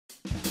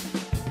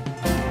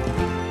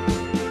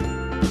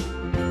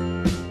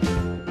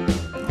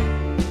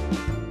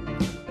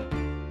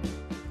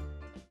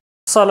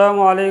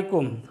আসসালামু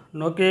আলাইকুম।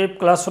 নকিব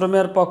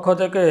ক্লাসরুমের পক্ষ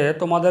থেকে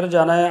তোমাদের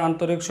জানাই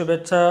আন্তরিক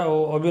শুভেচ্ছা ও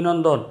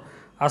অভিনন্দন।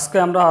 আজকে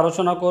আমরা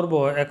আলোচনা করব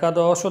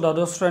একাদশ ও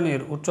দ্বাদশ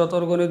শ্রেণীর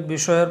উচ্চতর গণিত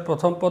বিষয়ের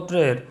প্রথম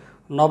পত্রের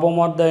নবম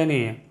অধ্যায়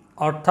নিয়ে,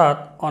 অর্থাৎ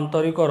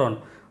অন্তরীকরণ।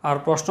 আর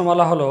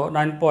প্রশ্নমালা হলো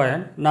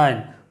 9.9।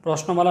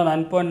 প্রশ্নমালা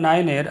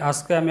 9.9-এর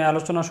আজকে আমি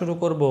আলোচনা শুরু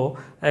করব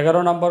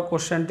 11 নম্বর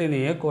কোশ্চেনটি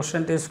নিয়ে।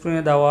 কোশ্চেনটি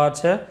স্ক্রিনে দেওয়া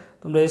আছে,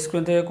 তোমরা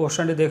স্ক্রিন থেকে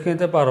কোশ্চেনটি দেখে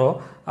নিতে পারো।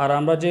 আর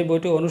আমরা যে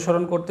বইটি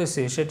অনুসরণ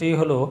করতেছি সেটি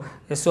হলো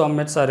এস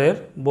আহমেদ স্যারের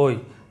বই।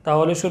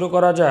 তাহলে শুরু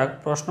করা যাক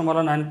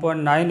প্রশ্নমালা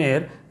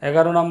 9.9-এর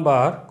 11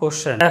 নম্বর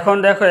কোশ্চেন। এখন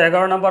দেখো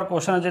 11 নম্বর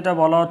কোশ্চেনে যেটা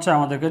বলা হচ্ছে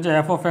আমাদেরকে যে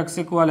F of x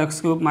equal x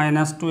cube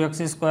minus 2x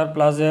square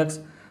plus x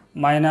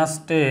minus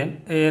 10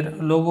 এর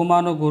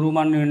লঘুমান ও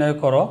গুরুমান নির্ণয়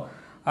করো।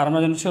 আর আমরা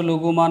জানি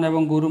লঘুমান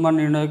এবং গুরুমান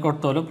নির্ণয়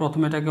করতে হলে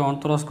প্রথমে এটাকে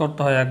অন্তরজ করতে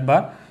হয়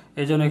একবার।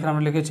 এই জন্য এখানে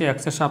আমরা লিখেছি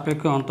এক্সের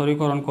সাপেক্ষে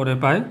অন্তরীকরণ করে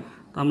পাই।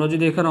 আমরা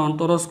যদি এখানে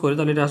অন্তরজ করি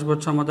তাহলে এটা আসবে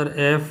হচ্ছে আমাদের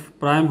এফ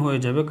প্রাইম হয়ে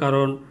যাবে,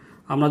 কারণ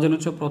আমরা জানি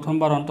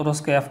প্রথমবার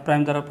অন্তরজকে এফ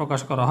প্রাইম দ্বারা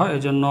প্রকাশ করা হয়।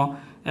 এই জন্য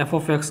এফ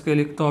অফ এক্সকে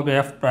লিখতে হবে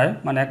এফ প্রাইম,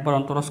 মানে একবার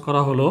অন্তরজ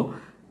করা হলো,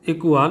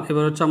 ইকুয়াল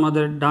এবার হচ্ছে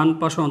আমাদের ডান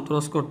পাশে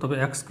অন্তরজ করতে হবে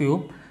x cube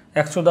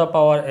x to the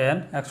power N.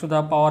 X to the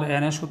power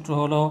N এর সূত্র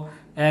হলো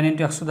N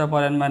into x to the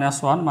power N minus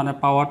 1, মানে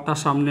পাওয়ারটা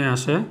সামনে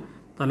আসে,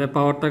 তাহলে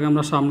পাওয়ারটাকে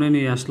আমরা সামনে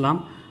নিয়ে আসলাম।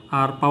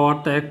 আর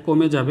পাওয়ারটা 1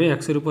 কমে যাবে,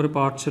 এক্সের উপরে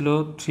পাওয়ার ছিল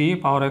 3,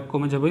 পাওয়ার 1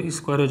 কমে যাবে,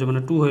 স্কোয়ার হয়ে যাবে,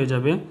 মানে 2 হয়ে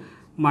যাবে,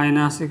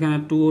 মাইনাস এখানে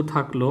 2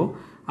 থাকলো।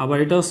 আবার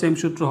এটাও সেম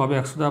সূত্র হবে,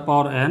 x to the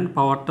power N,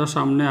 পাওয়ারটা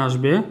সামনে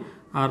আসবে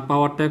আর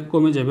পাওয়ারটা 1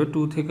 কমে যাবে,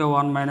 2 থেকে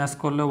 1 মাইনাস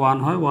করলে 1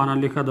 হয়, 1 আর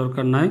লেখা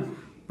দরকার নাই,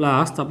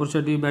 প্লাস তারপর সে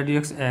D by D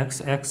x x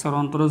এক্সের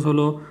অন্তরজ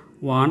হলো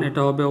 1,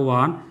 এটা হবে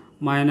 1,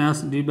 minus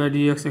D by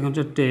D x এখন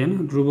হচ্ছে 10,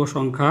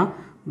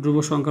 ধ্রুব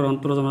সংখ্যার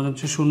অন্তরজ আমরা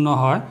হচ্ছে 0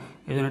 হয়,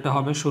 এই জন্য এটা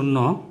হবে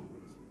 0,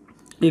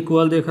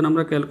 ইকুয়াল দিয়ে এখানে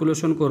আমরা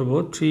ক্যালকুলেশন করব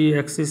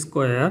 3x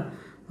স্কোয়ার,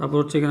 তারপর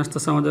হচ্ছে এখানে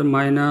আসতেছে আমাদের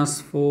মাইনাস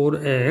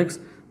 4x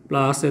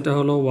প্লাস এটা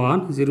হলো 1,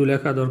 0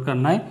 লেখা দরকার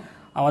নাই।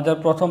 আমাদের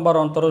প্রথমবার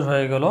অন্তরজ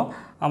হয়ে গেল।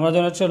 আমরা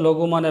জানি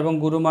লঘুমান এবং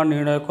গুরুমান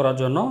নির্ণয় করার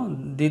জন্য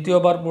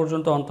দ্বিতীয়বার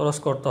পর্যন্ত অন্তরজ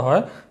করতে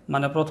হয়,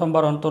 মানে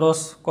প্রথমবার অন্তরজ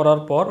করার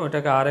পর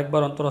ওইটাকে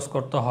আরেকবার অন্তরজ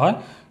করতে হয়।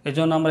 এই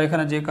জন্য আমরা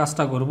এখানে যে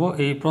কাজটা করব,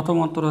 এই প্রথম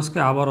অন্তরজকে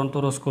আবার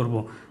অন্তরজ করব।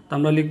 তো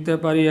আমরা লিখতে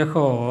পারি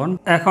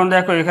এখন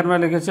দেখো এখানে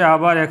আমরা লিখেছি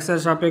আবার এক্সের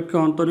সাপেক্ষে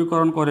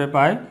অন্তরীকরণ করে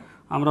পাই।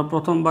 আমরা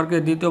প্রথমবারকে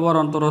দ্বিতীয়বার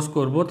অন্তরজ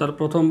করব, তার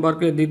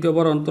প্রথমবারকে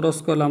দ্বিতীয়বার অন্তরজ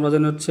করলে আমরা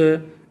জানি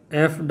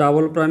এফ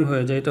ডাবল প্রাইম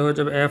হয়ে যায়, এটা হয়ে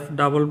যাবে এফ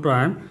ডাবল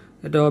প্রাইম,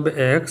 এটা হবে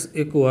এক্স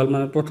ইকুয়াল,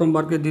 মানে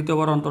প্রথমবারকে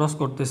দ্বিতীয়বার অন্তরজ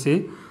করতেছি।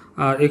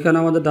 আর এখানে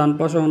আমাদের ডান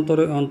পাশে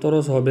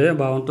অন্তরজ হবে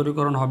বা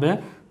অন্তরীকরণ হবে,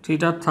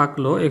 থিটা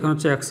থাকলো, এখানে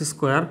হচ্ছে এক্স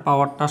স্কোয়ার,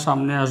 পাওয়ারটা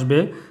সামনে আসবে,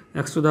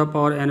 x to the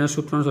power N এর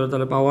সূত্র অনুসারে,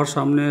 তাহলে পাওয়ার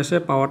সামনে এসে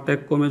পাওয়ারটা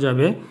 1 কমে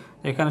যাবে,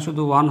 এখানে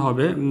শুধু 1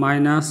 হবে,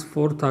 মাইনাস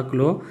 4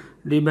 থাকলো,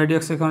 ডি বাই ডি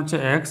এক্স এখানে হচ্ছে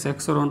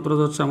এক্সের অন্তরজ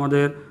হচ্ছে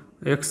আমাদের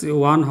এক্স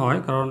 1 হয়,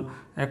 কারণ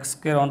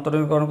এক্সকে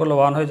অন্তরীকরণ করলে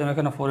 1 হয়, যেন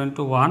এখানে 4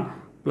 ইন্টু 1,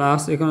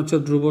 প্লাস এখানে হচ্ছে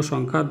ধ্রুব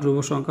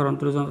সংখ্যার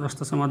অন্তরজ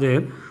আসতেছে আমাদের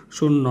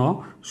 0,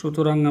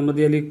 সুতরাং আমরা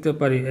দিয়ে লিখতে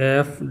পারি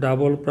F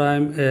double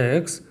prime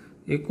x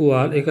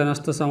equal, এখানে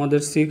আসতেছে আমাদের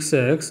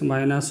 6x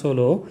মাইনাস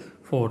হলো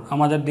 4।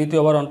 আমাদের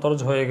দ্বিতীয়বার অন্তরজ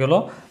হয়ে গেল।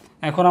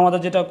 এখন আমাদের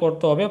যেটা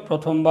করতে হবে,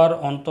 প্রথমবার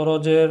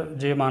অন্তরজের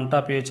যে মানটা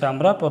পেয়েছি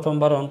আমরা,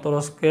 প্রথমবার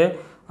অন্তরজকে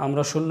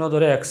আমরা 0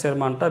 ধরে এক্সের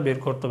মানটা বের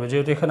করতে হবে।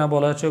 যেহেতু এখানে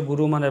বলা হচ্ছে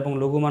গুরুমান এবং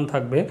লঘুমান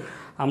থাকবে,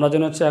 আমরা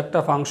যেন একটা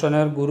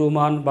ফাংশনের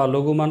গুরুমান বা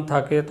লঘুমান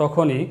থাকে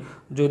তখনই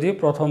যদি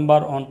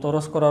প্রথমবার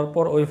অন্তরজ করার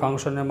পর ওই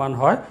ফাংশনের মান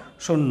হয়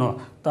 0।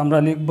 তো আমরা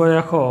লিখব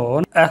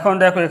এখন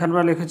দেখো এখানে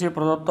আমরা লিখেছি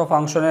প্রদত্ত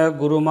ফাংশনের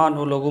গুরুমান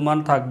ও লঘুমান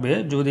থাকবে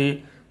যদি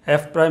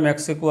এফ প্রাইম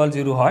এক্স ইকুয়াল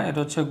 0 হয়। এটা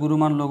হচ্ছে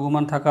গুরুমান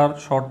লঘুমান থাকার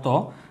শর্ত,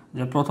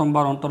 যে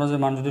প্রথমবার অন্তরজের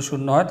মান যদি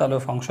 0 হয় তাহলে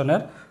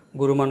ফাংশনের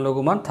গুরুমান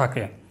লঘুমান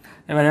থাকে।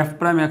 এবার এফ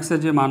প্রাইম এক্সের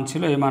যে মান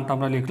ছিল এই মানটা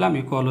আমরা লিখলাম,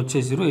 ইকুয়াল হচ্ছে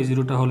 0, এই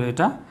 0টা হলো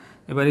এটা।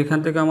 এবার এখান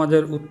থেকে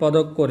আমাদের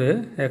উৎপাদক করে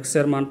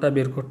এক্সের মানটা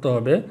বের করতে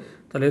হবে,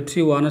 তাহলে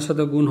 3 1-এর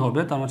সাথে গুণ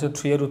হবে, তার মানে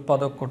 3 এর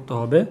উৎপাদক করতে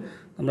হবে।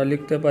 আমরা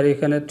লিখতে পারি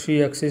এখানে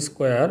 3x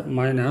স্কোয়ার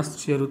মাইনাস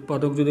 3 এর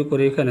উৎপাদক যদি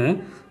করি, এখানে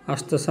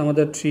আসতেছে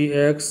আমাদের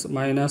 3x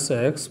minus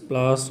x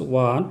plus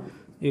 1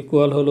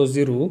 equal হলো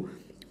 0,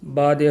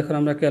 বা দিয়ে এখন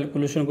আমরা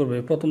ক্যালকুলেশন করবো।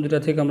 প্রথম দুটা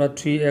থেকে আমরা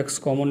 3x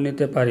কমন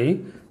নিতে পারি,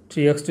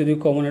 3x যদি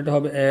কমন, এটা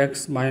হবে x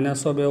মাইনাস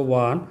হবে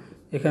 1,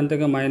 এখান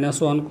থেকে মাইনাস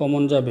 1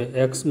 কমন যাবে,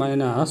 x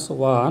মাইনাস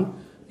 1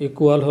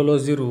 ইকুয়াল হলো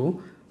 0,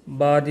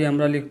 বা দিয়ে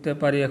আমরা লিখতে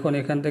পারি এখন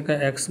এখান থেকে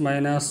x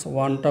মাইনাস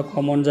 1টা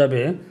কমন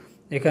যাবে,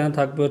 এখানে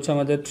থাকবে হচ্ছে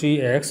আমাদের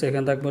 3x,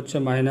 এখানে থাকবে হচ্ছে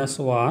মাইনাস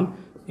 1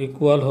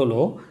 ইকুয়াল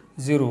হলো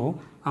 0।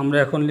 আমরা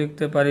এখন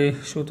লিখতে পারি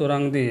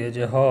সুতরাং দিয়ে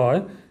যে হয়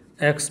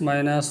x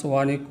মাইনাস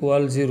 1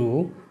 ইকুয়াল 0,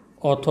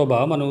 অথবা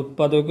মানে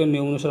উৎপাদকের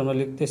নিয়ম অনুসারে আমরা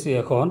লিখতেছি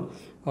এখন,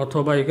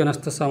 অথবা এখানে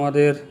আসতেছে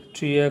আমাদের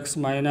 3x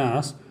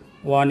মাইনাস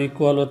 1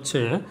 ইকুয়াল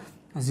হচ্ছে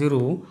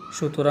 0।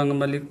 সুতরাং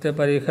আমরা লিখতে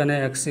পারি এখানে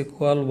x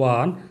ইকুয়াল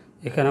 1,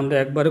 এখানে আমরা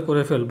একবারে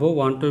করে ফেলবো,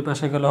 1 ওই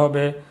পাশে গেলে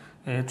হবে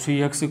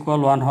 3x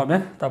ইকুয়াল 1 হবে,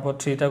 তারপর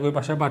 3টাকে ওই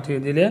পাশে পাঠিয়ে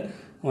দিলে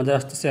আমাদের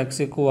আসতেছে x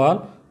ইকুয়াল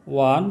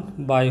 1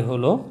 বাই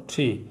হলো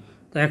 3।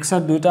 তো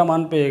এক্সের দুইটা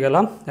মান পেয়ে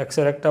গেলাম,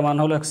 এক্সের একটা মান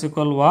হলো x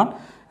ইকুয়াল 1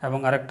 এবং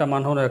আরেকটা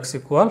মান হলো x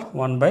ইকুয়াল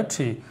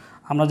 1/3।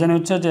 আমরা জানি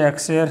হচ্ছে যে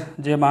এক্সের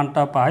যে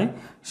মানটা পাই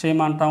সেই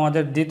মানটা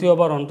আমাদের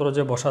দ্বিতীয়বার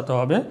অন্তরজে বসাতে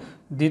হবে।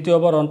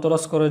 দ্বিতীয়বার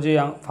অন্তরজ করে যে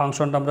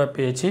ফাংশনটা আমরা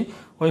পেয়েছি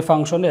ওই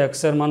ফাংশনে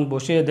এক্সের মান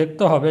বসিয়ে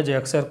দেখতে হবে যে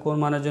এক্সের কোন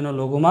মানের জন্য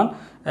লঘুমান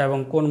এবং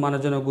কোন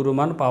মানের জন্য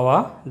গুরুমান পাওয়া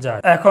যায়।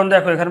 এখন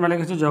দেখো এখানে মানে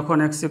কিছু যখন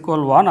x =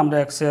 1 আমরা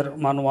এক্সের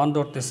মান 1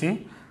 ধরতেছি,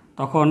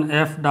 তখন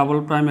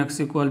f'(x)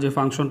 যে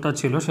ফাংশনটা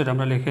ছিল সেটা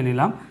আমরা লিখে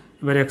নিলাম।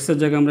 এবার এক্সের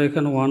জায়গায় আমরা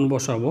এখানে 1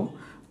 বসাবো।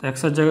 তো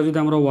এক্সের জায়গায় যদি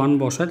আমরা 1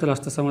 বসাই তাহলে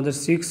আসতেছে আমাদের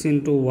 6 ×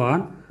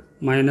 1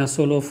 মাইনাস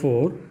হলো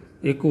 4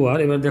 ইকুয়াল,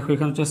 এবার দেখো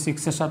এখানে হচ্ছে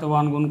 6-এর সাথে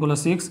 1 গুণ করলে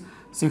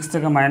 6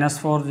 থেকে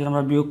 -4 যদি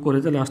আমরা বিয়োগ করি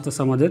তাহলে আসতেছে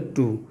আমাদের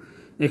 2।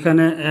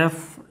 এখানে f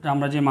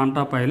আমরা যে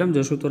মানটা পাইলাম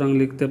যে সুতরাং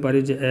লিখতে পারি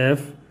যে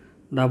f',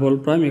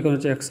 এখানে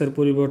হচ্ছে এক্সের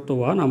পরিবর্তে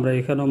 1, আমরা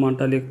এখানেও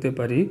মানটা লিখতে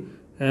পারি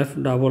f',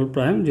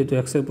 যেহেতু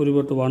এক্সের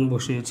পরিবর্তে 1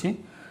 বসিয়েছি।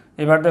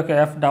 এবার দেখো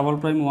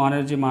f'(1)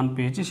 এর যে মান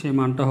পেয়েছি সেই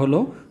মানটা হলো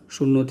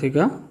 0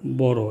 থেকে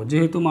বড়।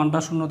 যেহেতু মানটা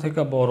 0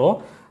 থেকে বড়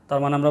তার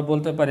মানে আমরা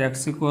বলতে পারি x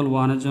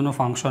 = 1 এর জন্য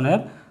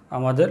ফাংশনের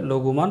আমাদের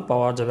লঘুমান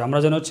পাওয়া যাবে। আমরা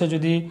জানি হচ্ছে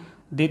যদি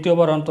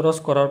দ্বিতীয়বার অন্তরজ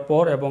করার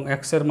পর এবং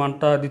এক্সের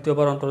মানটা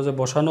দ্বিতীয়বার অন্তরজে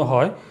বসানো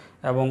হয়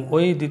এবং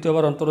ওই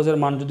দ্বিতীয়বার অন্তরজের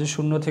মান যদি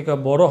 0 থেকে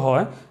বড়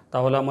হয়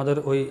তাহলে আমাদের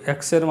ওই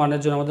এক্সের মানের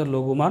জন্য আমাদের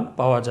লঘুমান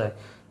পাওয়া যায়।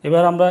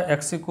 এবার আমরা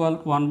x =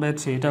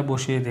 1/3 এটা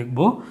বসিয়ে দেখব।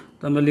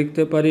 তো আমরা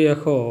লিখতে পারি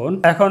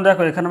এখন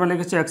দেখো এখানে আমরা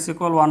লিখেছি x =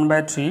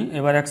 1/3।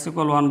 এবার x =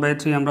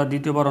 1/3 আমরা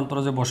দ্বিতীয়বার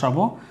অন্তরজে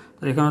বসাবো।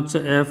 তো এখানে হচ্ছে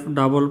f',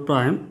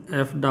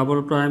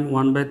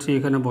 1/3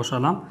 এখানে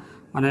বসালাম,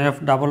 মানে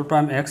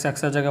f'(x)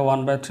 এর জায়গায়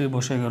 1/3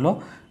 বসে গেল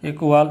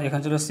ইকুয়াল,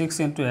 এখানে ছিল 6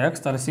 × x,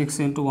 তাহলে 6 ×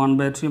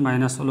 1/3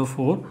 মাইনাস হলো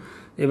 4।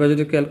 এবার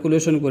যদি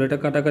ক্যালকুলেশন করে এটা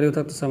কাটাকাটি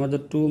থাকতেছে আমাদের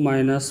 2 -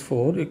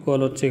 4 ইকুয়াল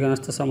হচ্ছে এখানে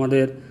আসতেছে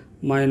আমাদের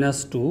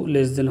 -2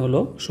 লেস দেন হলো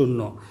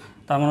 0।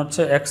 তার মানে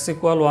হচ্ছে x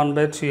 =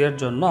 1/3 এর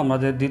জন্য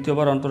আমাদের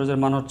দ্বিতীয়বার অন্তরজের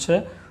মান হচ্ছে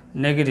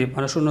নেগেটিভ,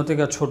 মানে 0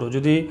 থেকে ছোট।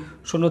 যদি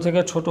 0 থেকে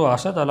ছোট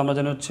আসে তাহলে আমরা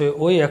জানি হচ্ছে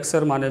ওই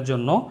এক্সের মানের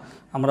জন্য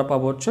আমরা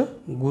পাবো হচ্ছে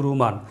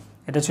গুরুমান।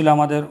 এটা ছিল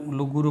আমাদের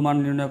গুরুমান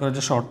নির্ণয় করার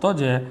যে শর্ত,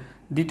 যে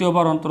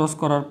দ্বিতীয়বার অন্তরজ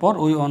করার পর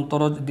ওই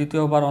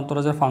দ্বিতীয়বার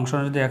অন্তরজের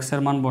ফাংশনে যদি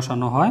এক্সের মান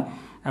বসানো হয়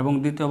এবং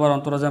দ্বিতীয়বার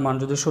অন্তরজের মান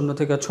যদি 0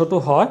 থেকে ছোট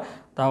হয়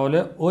তাহলে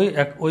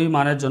ওই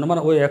মানের জন্য,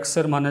 মানে ওই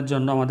এক্সের মানের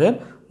জন্য আমাদের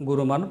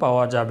গুরুমান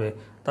পাওয়া যাবে।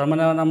 তার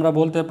মানে আমরা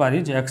বলতে পারি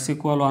যে x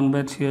 =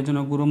 1/3 এর জন্য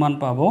গুরুমান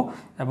পাবো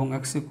এবং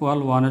x =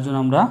 1 এর জন্য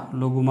আমরা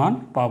লঘুমান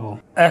পাবো।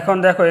 এখন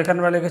দেখো এখানে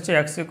আমরা লিখেছি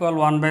x =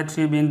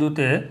 1/3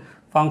 বিন্দুতে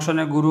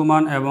ফাংশনের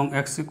গুরুমান এবং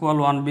x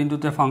 = 1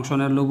 বিন্দুতে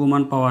ফাংশনের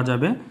লঘুমান পাওয়া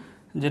যাবে,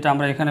 যেটা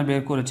আমরা এখানে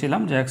বের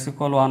করেছিলাম যে x =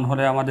 1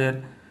 হলে আমাদের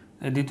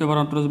দ্বিতীয়বার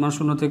অন্তরজ মান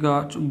 0 থেকে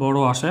বড়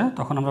আসে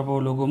তখন আমরা পাবো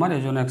লঘুমান,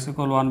 এই জন্য x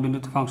 = 1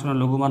 বিন্দুতে ফাংশনের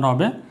লঘুমান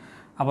হবে।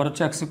 আবার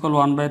হচ্ছে x =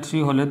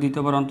 1/3 হলে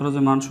দ্বিতীয়বার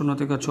অন্তরজের মান 0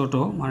 থেকে ছোট,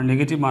 মানে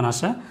নেগেটিভ মান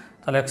আসে,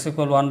 তাহলে x =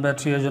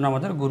 1/3 এর জন্য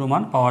আমাদের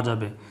গুরুমান পাওয়া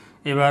যাবে।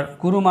 এবার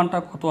গুরুমানটা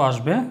কত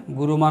আসবে,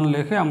 গুরুমান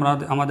লিখে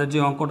আমাদের যে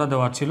অঙ্কটা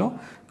দেওয়া ছিল,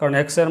 কারণ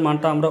x এর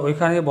মানটা আমরা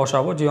ওইখানেই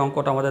বসাবো, যে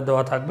অঙ্কটা আমাদের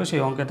দেওয়া থাকবে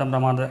সেই অঙ্কেতে আমরা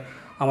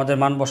আমাদের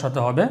মান বসাতে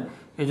হবে।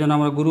 এই জন্য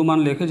আমরা গুরুমান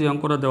লিখে যে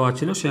অঙ্কটা দেওয়া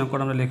ছিল সেই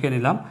অঙ্কটা আমরা লিখে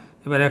নিলাম।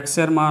 এবার x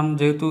এর মান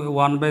যেহেতু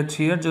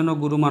 1/3 এর জন্য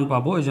গুরুমান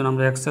পাবো, এই জন্য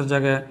আমরা x এর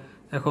জায়গায়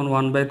এখন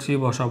 1/3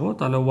 বসাবো।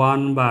 তাহলে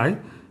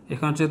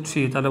এখানে হচ্ছে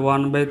 3, তাহলে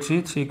 1/3,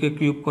 3কে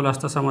কিউব করলে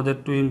আসতেছে আমাদের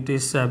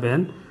 27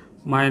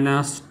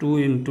 - 2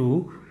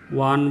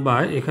 ×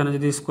 1 এখানে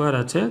যদি স্কোয়ার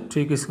আছে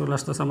 3 কে স্কোয়ার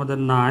আসতেছে আমাদের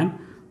 9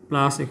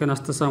 প্লাস এখানে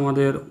আসতেছে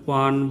আমাদের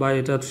 1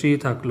 এটা 3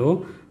 থাকলো,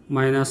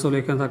 মাইনাস হলো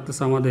এখানে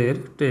থাকতেছে আমাদের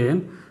 10।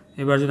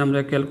 এবার যদি আমরা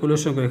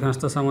ক্যালকুলেশন করি এখানে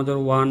আসতেছে আমাদের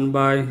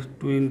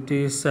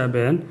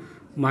 1/27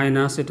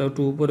 মাইনাস এটা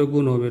 2 উপরে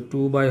গুণ হবে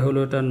 2 হলো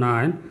এটা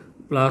 9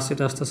 প্লাস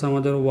এটা আসতেছে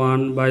আমাদের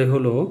 1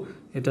 হলো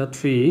এটা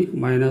 3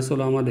 মাইনাস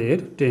হলো আমাদের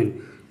 10।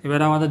 এবার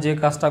আমাদের যে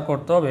কাজটা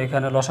করতে হবে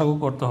এখানে লসাগু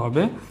করতে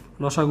হবে।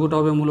 লসাগুটা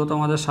হবে মূলত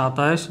আমাদের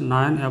 27,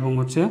 9 এবং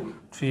হচ্ছে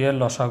 3 এর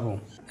লসাগু।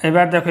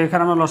 এবার দেখো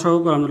এখানে আমরা লসাগু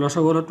করলাম,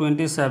 লসাগু হলো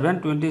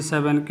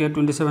 27কে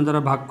 27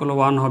 দ্বারা ভাগ করলে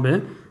 1 হবে,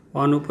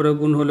 1 উপরে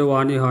গুণ হলে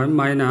 1ই হয়,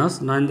 মাইনাস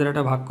 9 দ্বারা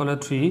এটা ভাগ করলে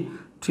 3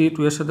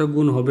 2 এর সাথে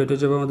গুণ হবে, এটা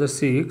হচ্ছে আমাদের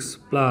 6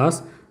 প্লাস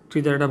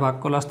 3 দ্বারা এটা ভাগ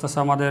করলে আসতেছে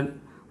আমাদের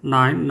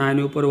 9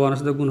 এর উপরে 1 এর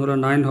সাথে গুণ হলে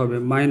 9 হবে,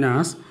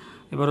 মাইনাস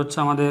এবার হচ্ছে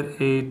আমাদের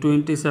এই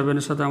 27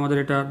 এর সাথে আমাদের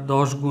এটা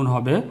 10 গুণ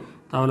হবে,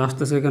 তাহলে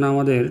আসতেছে এখানে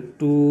আমাদের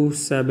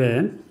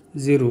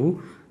 270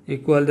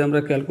 ইকুয়াল দিয়ে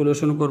আমরা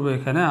ক্যালকুলেশন করব,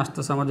 এখানে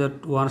আসতেছে আমাদের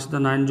 1 এর সাথে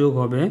 9 যোগ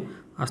হবে,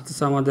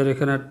 আসতেছে আমাদের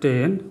এখানে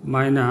 10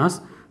 মাইনাস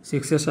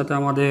 6 এর সাথে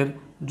আমাদের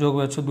যোগ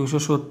হচ্ছে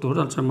 270,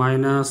 আচ্ছা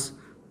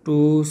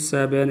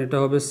 -27 এটা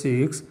হবে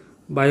 6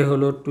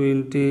 হলো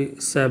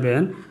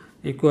 27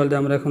 ইকুয়াল দিয়ে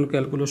আমরা এখন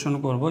ক্যালকুলেশন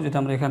করব, যেটা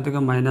আমরা এখান থেকে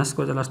মাইনাস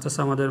করে তাহলে আসতেছে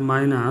আমাদের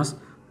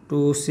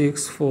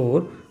 -264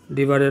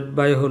 ডিভাইডেড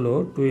বাই হলো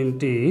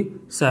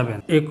 27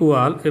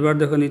 ইকুয়াল, এবার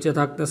দেখো নিচে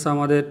থাকতেছে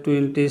আমাদের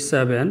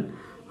 27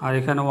 আর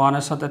এখানে 1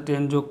 এর সাথে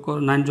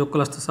 9 যোগ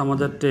করলে আসতেছে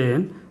আমাদের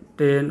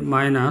 10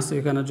 মাইনাস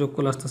এখানে যোগ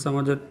করলে আসতেছে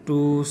আমাদের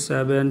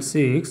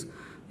 276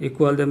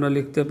 ইকুয়াল দিয়ে আমরা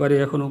লিখতে পারি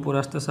এখন উপরে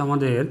আসতেছে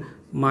আমাদের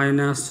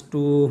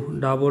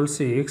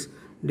 -266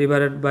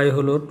 ডিভাইডেড বাই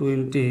হলো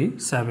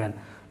 27।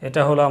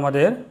 এটা হলো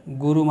আমাদের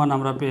গুরুমান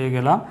আমরা পেয়ে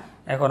গেলাম।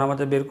 এখন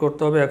আমাদের বের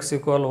করতে হবে x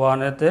ইকুয়াল 1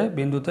 এতে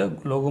বিন্দুতে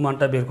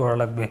লঘুমানটা বের করা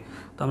লাগবে।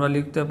 তো আমরা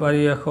লিখতে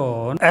পারি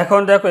এখন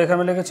দেখো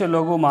এখানে লিখেছি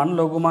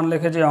লঘুমান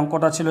লিখে যে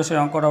অঙ্কটা ছিল সেই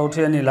অঙ্কটা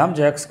উঠিয়ে নিলাম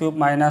যে x cube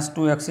minus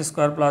 2x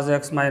square plus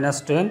x minus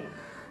 10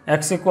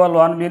 x equal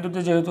 1 বিন্দুতে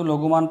যেহেতু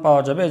লঘুমান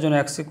পাওয়া যাবে এই জন্য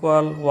x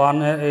ইকুয়াল 1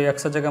 এই x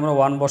এর জায়গায় আমরা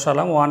 1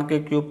 বসালাম, 1কে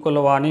কিউব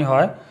করলে 1ই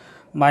হয়,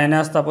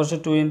 মাইনাস তারপর সে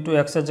 2 ইন্টু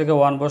x এর জায়গায়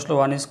 1 বসলো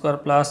 1 স্কোয়ার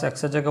প্লাস x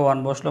এর জায়গায় 1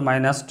 বসলো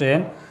মাইনাস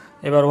 10।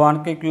 এবার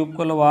 1কে কিউব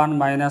করলে 1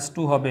 মাইনাস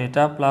 2 হবে,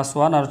 এটা প্লাস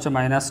 1 আর হচ্ছে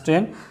মাইনাস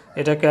 10,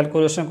 এটা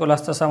ক্যালকুলেশন করলে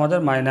আস্তে আস্তে আমাদের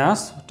মাইনাস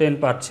 10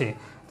 পাচ্ছি।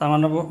 তার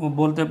মানে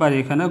বলতে পারি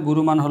এখানে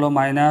গুরুমান হলো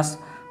মাইনাস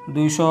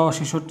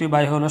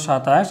 266 হলো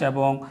 27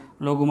 এবং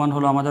লঘুমান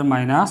হলো আমাদের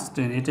মাইনাস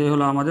 10। এটাই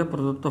হলো আমাদের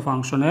প্রদত্ত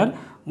ফাংশনের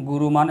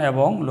গুরুমান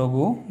এবং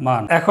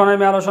লঘুমান। এখন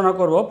আমি আলোচনা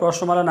করব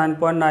প্রশ্নমালা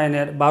 9.9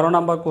 এর 12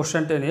 নম্বর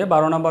কোশ্চেনটি নিয়ে।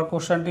 12 নম্বর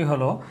কোশ্চেনটি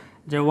হলো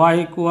যে y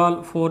equal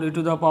 4e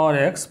to the power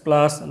x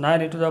plus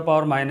 9e to the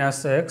power minus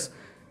x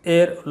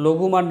এর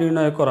লঘুমান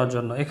নির্ণয় করার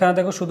জন্য। এখানে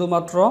দেখো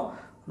শুধুমাত্র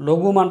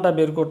লঘুমানটা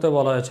বের করতে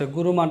বলা হয়েছে,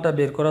 গুরুমানটা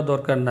বের করা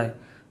দরকার নাই।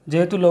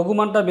 যেহেতু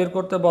লঘুমানটা বের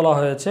করতে বলা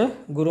হয়েছে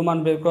গুরুমান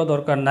বের করা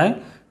দরকার নাই,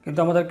 কিন্তু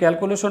আমাদের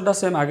ক্যালকুলেশনটা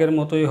সেম আগের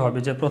মতোই হবে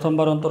যে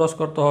প্রথমবার অন্তরজ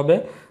করতে হবে,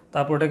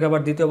 তারপর এটাকে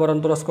আবার দ্বিতীয়বার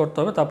অন্তরজ করতে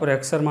হবে, তারপর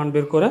এক্সের মান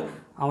বের করে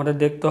আমাদের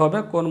দেখতে হবে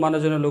কোন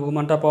মানের জন্য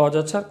লঘুমানটা পাওয়া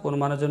যাচ্ছে আর কোন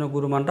মানের জন্য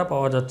গুরুমানটা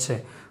পাওয়া যাচ্ছে।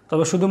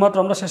 তবে শুধুমাত্র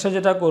আমরা শেষে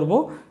যেটা করব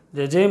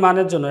যে যেই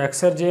মানের জন্য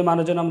এক্সের যেই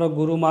মানের জন্য আমরা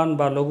গুরুমান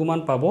বা লঘুমান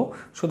পাবো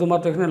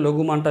শুধুমাত্র এখানে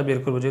লঘুমানটা বের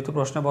করব, যেহেতু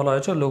প্রশ্নে বলা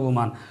হয়েছে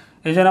লঘুমান।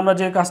 এই জন্য আমরা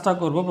যে কাজটা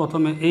করব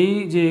প্রথমে এই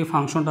যে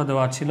ফাংশনটা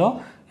দেওয়া ছিল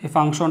এই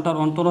ফাংশনটার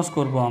অন্তরজ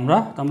করব আমরা।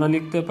 তো আমরা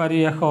লিখতে পারি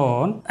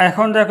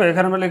এখন দেখো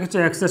এখানে আমরা লিখেছি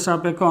এক্সের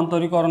সাপেক্ষে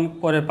অন্তরীকরণ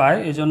করে পাই,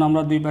 এই জন্য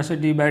আমরা দুই পাশে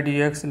ডি বাই ডি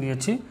এক্স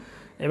নিয়েছি।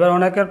 এবার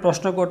অনেকের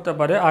প্রশ্ন করতে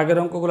পারে আগের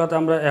অঙ্কগুলোতে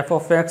আমরা এফ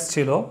অফ এক্স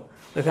ছিল,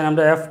 এখানে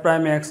আমরা F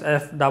prime x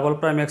F double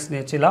prime x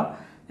নিয়েছিলাম,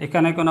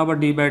 এখানে কেন আবার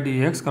ডি বাই ডি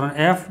এক্স, কারণ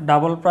এফ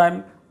ডাবল প্রাইম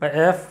বা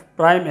এফ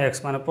প্রাইম এক্স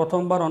মানে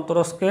প্রথমবার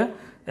অন্তরজকে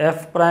এফ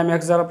প্রাইম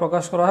এক্স দ্বারা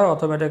প্রকাশ করা হয়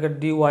অথবা এটাকে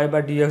ডি ওয়াই বা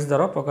ডি এক্স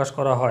দ্বারা প্রকাশ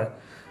করা হয়।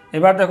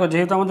 এবার দেখো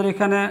যেহেতু আমাদের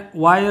এখানে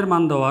ওয়াই এর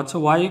মান দেওয়া আছে,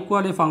 ওয়াই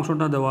ইকুয়াল এই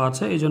ফাংশনটা দেওয়া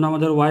আছে, এই জন্য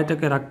আমাদের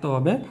ওয়াইটাকে রাখতে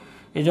হবে।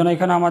 এই জন্য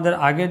এখানে আমাদের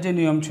আগের যে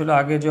নিয়ম ছিল,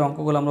 আগে যে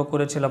অঙ্কগুলো আমরা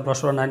করেছিলাম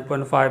প্রশ্ন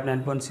 9.5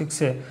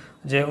 9.6-এ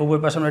যে উভয়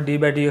পাশে আমরা ডি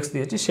বাই ডি এক্স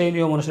নিয়েছি সেই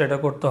নিয়ম অনুসারে এটা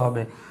করতে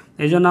হবে।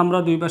 এই জন্য আমরা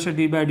দুই পাশে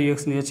ডি বাই ডি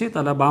এক্স নিয়েছি,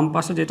 তাহলে বাম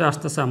পাশে যেটা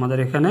আসতেছে আমাদের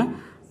এখানে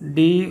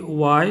ডি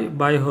ওয়াই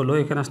বাই হলো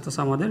এখানে আসতেছে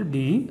আমাদের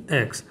ডি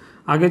এক্স।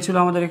 আগে ছিল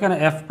আমাদের এখানে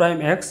এফ প্রাইম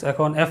এক্স,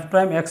 এখন এফ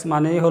প্রাইম এক্স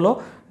মানেই হলো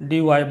D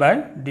Y by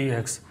D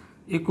x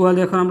equal.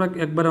 এখন আমরা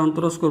একবারে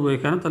অন্তরজ করবো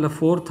এখানে, তাহলে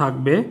 4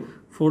 থাকবে,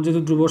 4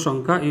 যেহেতু ধ্রুব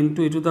সংখ্যা into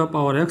E to the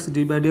power x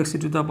D by D x E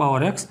to the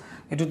power x.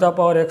 E to the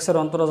power এক্সের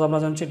অন্তরজ আমরা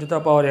জানছি ই টু দ্য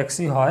পাওয়ার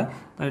এক্সই হয়,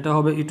 তাই এটা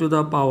হবে ই টু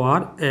দ্য পাওয়ার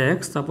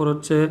এক্স। তারপর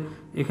হচ্ছে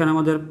এখানে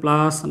আমাদের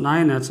প্লাস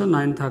 9 আছে,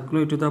 9 থাকলো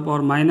ই to the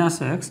power minus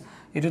x.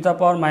 E to the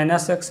power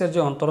minus এক্সের যে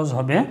অন্তরজ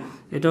হবে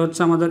এটা হচ্ছে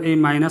আমাদের এই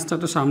মাইনাসটা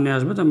একটা সামনে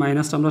আসবে, তো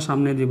মাইনাসটা আমরা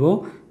সামনে দিব,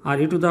 আর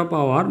ই টু দ্য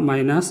পাওয়ার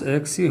মাইনাস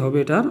এক্সই হবে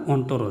এটার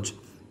অন্তরজ।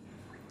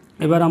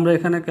 এবার আমরা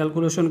এখানে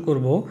ক্যালকুলেশন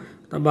করব,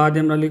 তা বাদে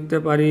আমরা লিখতে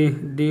পারি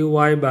ডি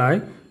ওয়াই বাই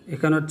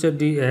এখানে হচ্ছে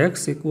ডি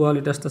এক্স ইকুয়াল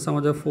এটা আসতেছে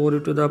আমাদের 4 ই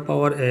to the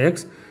power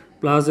x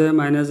plus A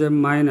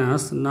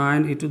minus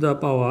 9 E to the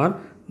power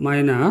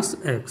minus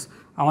x.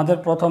 আমাদের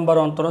প্রথমবার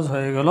অন্তরজ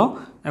হয়ে গেল।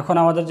 এখন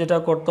আমাদের যেটা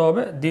করতে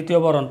হবে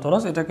দ্বিতীয়বার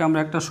অন্তরজ, এটাকে আমরা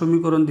একটা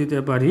সমীকরণ দিতে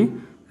পারি,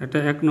 একটা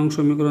 1 নং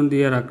সমীকরণ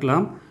দিয়ে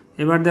রাখলাম।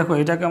 এবার দেখো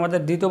এটাকে আমাদের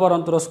দ্বিতীয়বার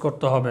অন্তরজ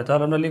করতে হবে,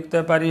 তাহলে আমরা লিখতে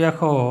পারি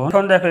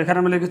এখন দেখো এখানে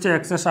আমরা লিখেছি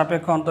এক্সের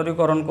সাপেক্ষে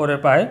অন্তরীকরণ করে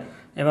পাই।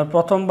 এবার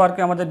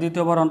প্রথমবারকে আমাদের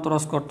দ্বিতীয়বার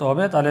অন্তরজ করতে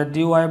হবে, তাহলে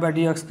ডি ওয়াই বা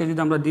ডি এক্সকে যদি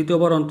আমরা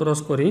দ্বিতীয়বার অন্তরজ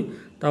করি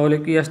তাহলে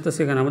কি আসতেছে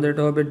এখানে আমাদের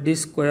এটা হবে ডি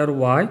স্কোয়ার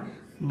ওয়াই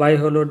বাই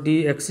হলো ডি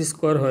এক্স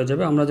স্কোয়ার হয়ে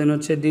যাবে। আমরা জানি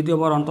হচ্ছে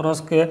দ্বিতীয়বার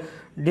অন্তরজকে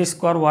ডি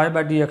স্কোয়ার ওয়াই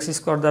বা ডি এক্স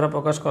স্কোয়ার দ্বারা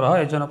প্রকাশ করা হয়,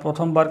 এই জন্য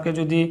প্রথমবারকে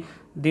যদি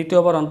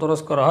দ্বিতীয়বার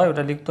অন্তরজ করা হয়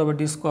ওটা লিখতে হবে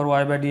D square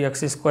Y by D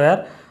x square.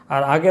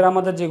 আর আগের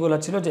আমাদের যেগুলো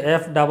ছিল যে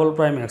এফ ডাবল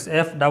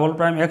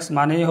প্রাইম এক্স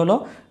মানেই হলো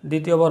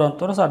দ্বিতীয়বার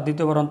অন্তরজ, আর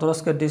দ্বিতীয়বার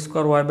অন্তরজকে D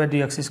square Y by D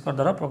x square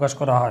দ্বারা প্রকাশ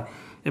করা হয়।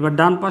 এবার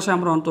ডান পাশে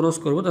আমরা অন্তরজ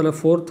করব, তাহলে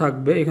 4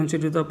 থাকবে, এখানে ই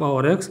to the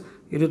power x,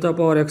 E to the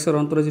power এক্সের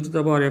অন্তরজ ই টু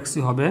দ্য পাওয়ার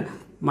এক্সই হবে,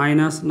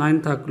 মাইনাস 9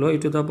 থাকলো ই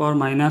to the power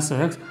minus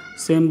x,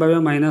 সেমভাবে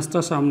মাইনাসটা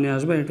সামনে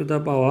আসবে ই to the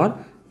power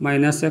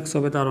minus x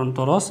হবে তার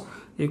অন্তরজ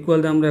ইকুয়াল।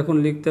 আমরা এখন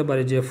লিখতে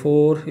পারি যে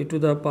 4 ই টু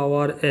দ্য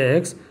পাওয়ার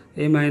এক্স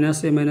এই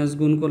মাইনাস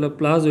গুণ করলে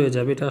প্লাস হয়ে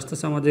যাবে, এটা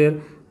আসতেছে আমাদের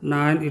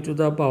 9 ই to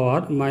the power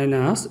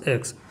minus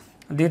x.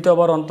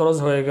 দ্বিতীয়বার অন্তরজ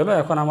হয়ে গেল।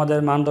 এখন আমাদের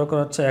মান দরকার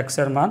হচ্ছে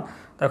এক্সের মান।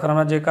 তখন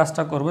আমরা যে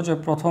কাজটা করব যে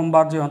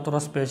প্রথমবার যে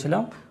অন্তরজ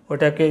পেয়েছিলাম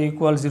ওটাকে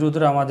ইকুয়াল 0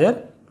 ধরে আমাদের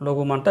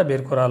লঘুমানটা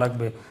বের করা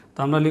লাগবে। তো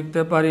আমরা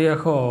লিখতে পারি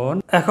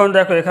এখন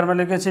দেখো এখানে আমরা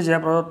লিখেছি যে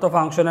প্রদত্ত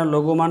ফাংশনের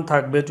লঘুমান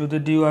থাকবে যদি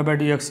D Y by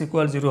D x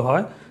equal 0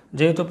 হয়।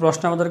 যেহেতু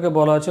প্রশ্ন আমাদেরকে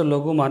বলা হয়েছে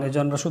লঘুমান, এই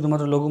জন্য আমরা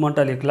শুধুমাত্র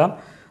লঘুমানটা লিখলাম।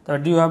 তার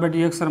ডি ওয়াই বাই ডি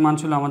এক্সের মান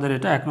ছিল আমাদের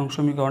এটা 1 নং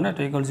সমীকরণে,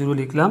 এটা ইকুয়াল 0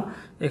 লিখলাম।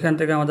 এখান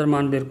থেকে আমাদের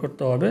মান বের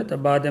করতে হবে। তার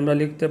বাদে আমরা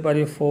লিখতে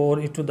পারি 4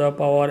 ই to the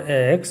power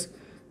x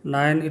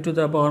 9 E to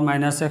the power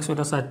minus x,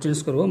 ওটা সাইড চেঞ্জ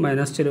করবো,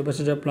 মাইনাস ছিল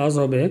পাশে যা প্লাস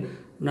হবে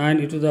 9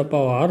 ই to the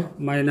power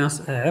minus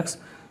x.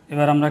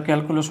 এবার আমরা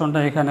ক্যালকুলেশনটা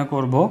এখানে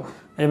করব।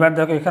 এবার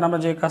দেখো এখানে আমরা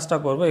যে কাজটা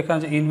করব, এখানে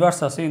যে ইনভার্স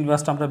আছে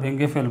ইনভার্সটা আমরা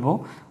ভেঙে ফেলবো।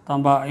 তো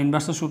আমরা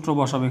ইনভার্সের সূত্র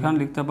বসাবো, এখানে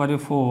লিখতে পারি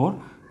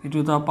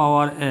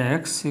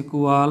 4e⁻x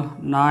ইকুয়াল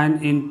 9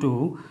 ইন্টু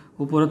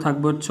উপরে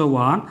থাকবে হচ্ছে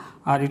 1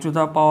 আর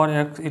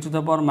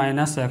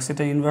e⁻x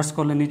এটা ইনভার্স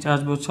করলে নিচে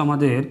আসবে হচ্ছে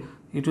আমাদের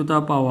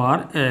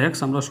e⁻x।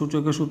 আমরা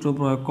সূচকে সূত্র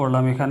প্রয়োগ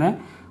করলাম এখানে,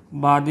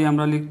 বা দিয়ে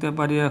আমরা লিখতে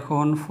পারি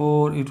এখন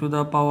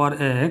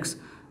 4e⁻x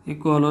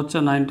ইকুয়াল হচ্ছে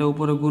 9টা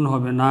উপরে গুণ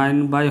হবে 9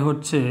 বাই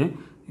হচ্ছে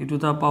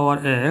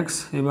e⁻x।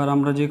 এবার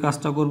আমরা যে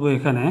কাজটা করব,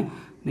 এখানে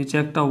নিচে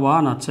একটা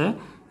 1 আছে,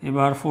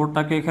 এবার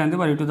 4টাকে এখানে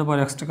দেবো আর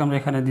e⁻xটাকে আমরা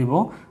এখানে দিব।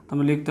 তো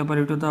আমরা লিখতে পারি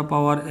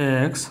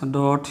e⁻x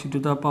ডট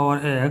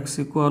e⁻x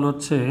ইকুয়াল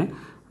হচ্ছে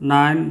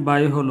 9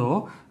 বাই হলো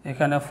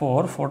এখানে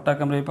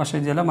 4টাকে আমরা এই পাশে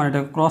দিলাম আর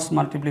এটাকে ক্রস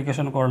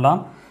মাল্টিপ্লিকেশন করলাম,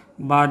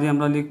 বা দিয়ে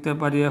আমরা লিখতে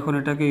পারি এখন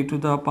এটাকে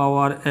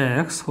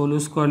e⁻x হোল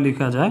স্কোয়ার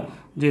লেখা যায়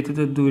যেহেতু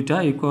দুইটা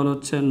ইকুয়াল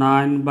হচ্ছে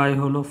 9 বাই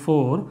হলো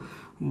 4,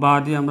 বা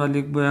দিয়ে আমরা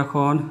লিখবো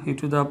এখন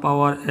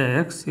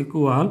e⁻x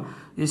ইকুয়াল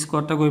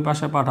স্কোয়ারটাকে ওই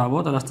পাশে পাঠাবো,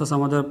 তাহলে আস্তে আস্তে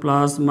আমাদের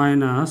প্লাস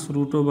মাইনাস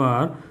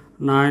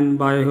 √9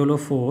 বাই হলো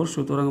 4।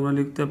 সুতরাং আমরা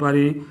লিখতে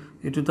পারি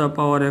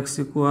e⁻x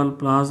equal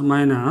plus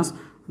minus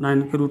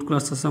 9কে root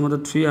class আছে আমাদের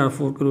 3 আর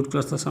 4কে রুট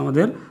ক্লাস আছে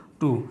আমাদের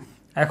 2।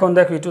 এখন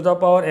দেখো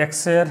e⁻x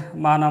এর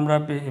মান আমরা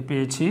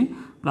পেয়েছি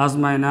প্লাস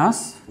মাইনাস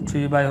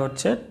 3 বাই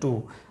হচ্ছে 2।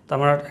 তো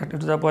আমরা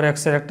e⁻x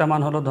এর একটা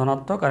মান হলো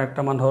ধনাত্মক আর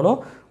একটা মান হলো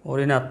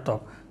ঋণাত্মক।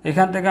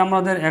 এখান থেকে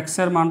আমাদের x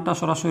এর মানটা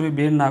সরাসরি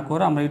বের না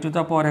করে আমরা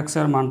e⁻x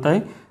এর মানটাই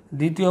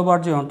দ্বিতীয়বার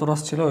যে অন্তরাশ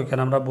ছিল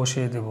ওইখানে আমরা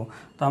বসিয়ে দেব।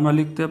 তো আমরা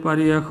লিখতে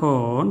পারি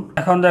এখন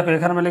দেখো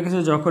এখানে আমরা লিখেছি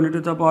যখন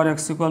e⁻x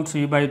ইকুয়াল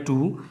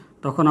 3/2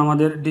 তখন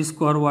আমাদের d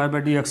square y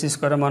by dx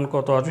স্কোয়ারের মান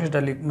কত আসবে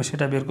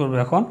সেটা বের করবো।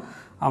 এখন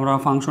আমরা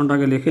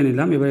ফাংশনটাকে লিখে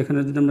নিলাম। এবার এখানে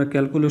যদি আমরা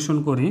ক্যালকুলেশন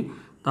করি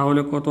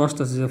তাহলে কত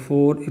আসতেছে যে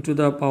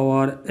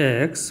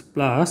 4e⁻x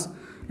প্লাস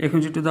এখন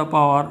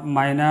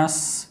e⁻মাইনাস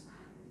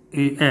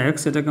x,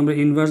 এটাকে আমরা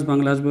ইনভার্স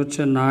বাংলা আসবে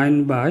হচ্ছে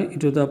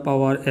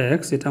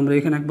 9/e⁻x। এটা আমরা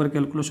এখানে একবার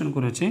ক্যালকুলেশন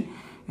করেছি,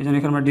 এই জন্য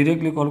এখানে আমরা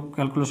ডিরেক্টলি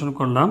ক্যালকুলেশন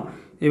করলাম।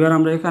 এবার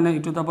আমরা এখানে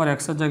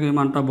e⁻x এর জায়গায় এই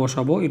মানটা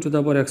বসাবো।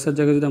 e⁻x এর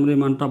জায়গায় যদি আমরা এই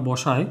মানটা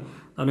বসাই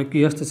তাহলে কী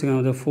আসতেছে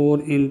আমাদের 4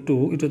 ইন্টু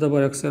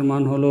e⁻x এর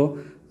মান হলো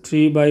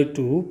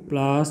 3/2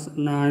 প্লাস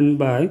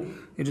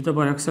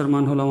 9/e⁻x এর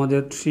মান হলো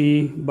আমাদের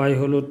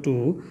 3/2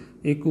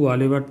 ইকুয়াল,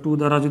 এবার 2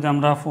 দ্বারা যদি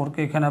আমরা 4কে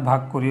এখানে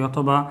ভাগ করি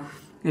অথবা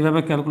এভাবে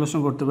ক্যালকুলেশন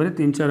করতে পারি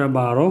 3 4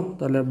 12,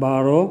 তাহলে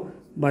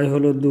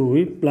 12/2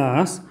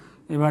 প্লাস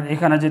এবার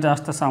এখানে যেটা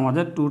আসতেছে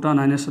আমাদের 2টা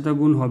 9-এর সাথে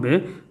গুণ হবে,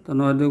 তো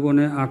 9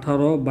 দুগুণে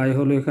 18 বাই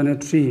হলো এখানে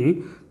 3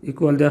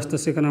 ইকুয়াল দিয়ে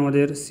আসতেছে এখানে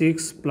আমাদের 6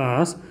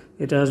 প্লাস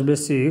এটা আসবে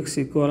 6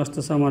 ইকুয়াল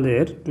আসতেছে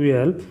আমাদের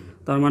 12।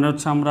 তার মানে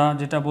হচ্ছে আমরা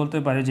যেটা বলতে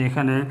পারি যে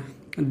এখানে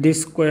d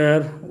square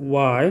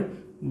y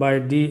by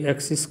dx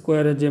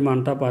স্কোয়ারের যে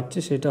মানটা পাচ্ছি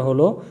সেটা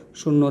হলো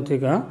 0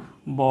 থেকে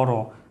বড়।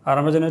 আর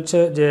আমরা জানি হচ্ছে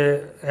যে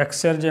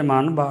এক্সের যে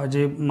মান বা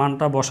যে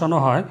মানটা বসানো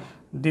হয়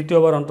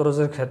দ্বিতীয়বার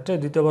অন্তরজের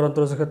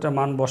ক্ষেত্রে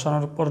মান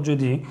বসানোর পর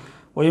যদি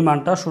ওই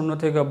মানটা 0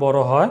 থেকে বড়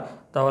হয়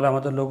তাহলে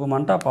আমাদের লঘু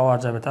মানটা পাওয়া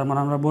যাবে। তার মানে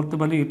আমরা বলতে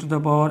পারি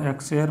e⁻x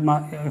এর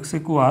x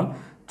ইকুয়াল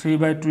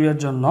 3/2 এর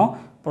জন্য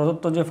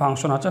প্রদত্ত যে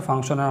ফাংশন আছে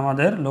ফাংশনে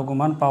আমাদের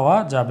লঘুমান পাওয়া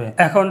যাবে।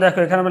 এখন দেখো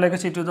এখানে আমরা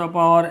লিখেছি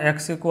e⁻x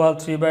ইকুয়াল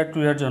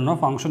 3/2 এর জন্য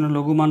ফাংশনের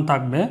লঘুমান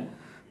থাকবে।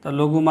 তো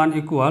লঘুমান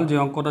ইকুয়াল যে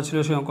অঙ্কটা ছিল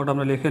সেই অঙ্কটা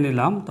আমরা লিখে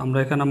নিলাম। তো আমরা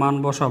এখানে মান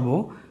বসাবো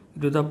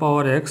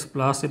e⁻x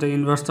প্লাস এটা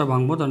ইনভার্সটা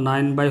ভাঙবো, তো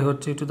 9 বাই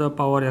হচ্ছে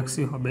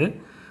e⁻xই হবে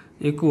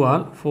ইকুয়াল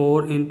 4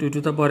 ইন্টু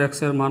e⁻x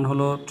এর মান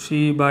হলো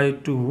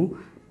 3/2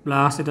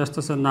 প্লাস এটা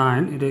আসতেছে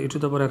 9, এটা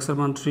e⁻x এর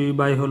মান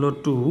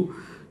 3/2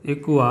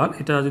 ইকুয়াল,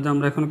 এটা যদি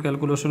আমরা এখন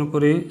ক্যালকুলেশন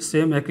করি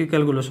সেম একই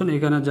ক্যালকুলেশন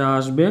এখানে যা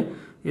আসবে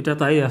এটা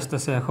তাই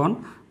আসতেছে। এখন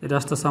এটা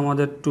আসতেছে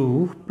আমাদের 2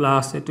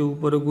 প্লাস এটি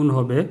উপরে গুণ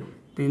হবে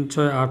 3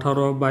 6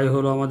 18 বাই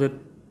হলো আমাদের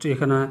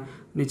এখানে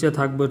নিচে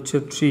থাকবে হচ্ছে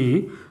 3,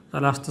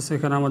 তাহলে আসতেছে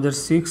এখানে আমাদের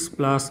 6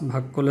 প্লাস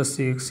ভাগ করলে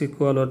 6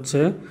 ইকুয়াল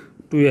হচ্ছে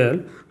 12।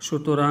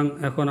 সুতরাং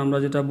এখন আমরা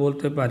যেটা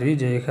বলতে পারি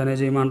যে এখানে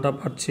যে মানটা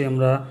পাচ্ছি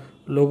আমরা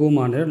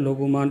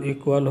লঘুমান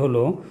ইকুয়াল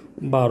হলো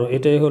 12।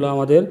 এটাই হলো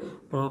আমাদের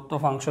প্রদত্ত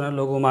ফাংশনের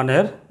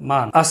লঘুমানের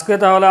মান। আজকে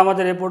তাহলে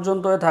আমাদের এ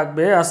পর্যন্তই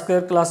থাকবে।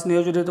 আজকের ক্লাস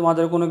নিয়ে যদি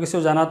তোমাদের কোনো কিছু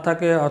জানার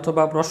থাকে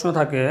অথবা প্রশ্ন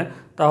থাকে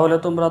তাহলে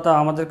তোমরা তা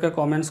আমাদেরকে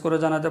কমেন্টস করে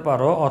জানাতে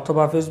পারো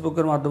অথবা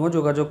ফেসবুকের মাধ্যমে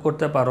যোগাযোগ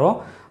করতে পারো।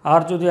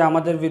 আর যদি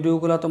আমাদের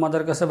ভিডিওগুলো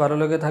তোমাদের কাছে ভালো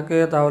লেগে থাকে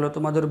তাহলে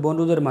তোমাদের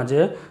বন্ধুদের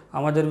মাঝে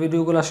আমাদের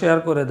ভিডিওগুলো শেয়ার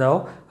করে দাও।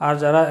 আর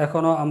যারা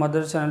এখনও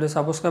আমাদের চ্যানেলটি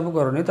সাবস্ক্রাইব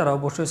করোনি তারা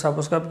অবশ্যই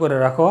সাবস্ক্রাইব করে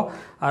রাখো,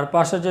 আর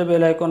পাশে যে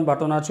বেল আইকন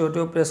বাটন আছে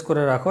ওটিও প্রেস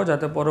করে রাখো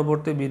যাতে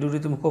পরবর্তী ভিডিওটি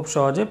তুমি খুব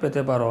সহজে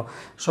পেতে পারো।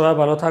 সবাই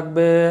ভালো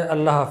থাকবে,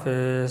 আল্লাহ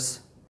হাফেজ।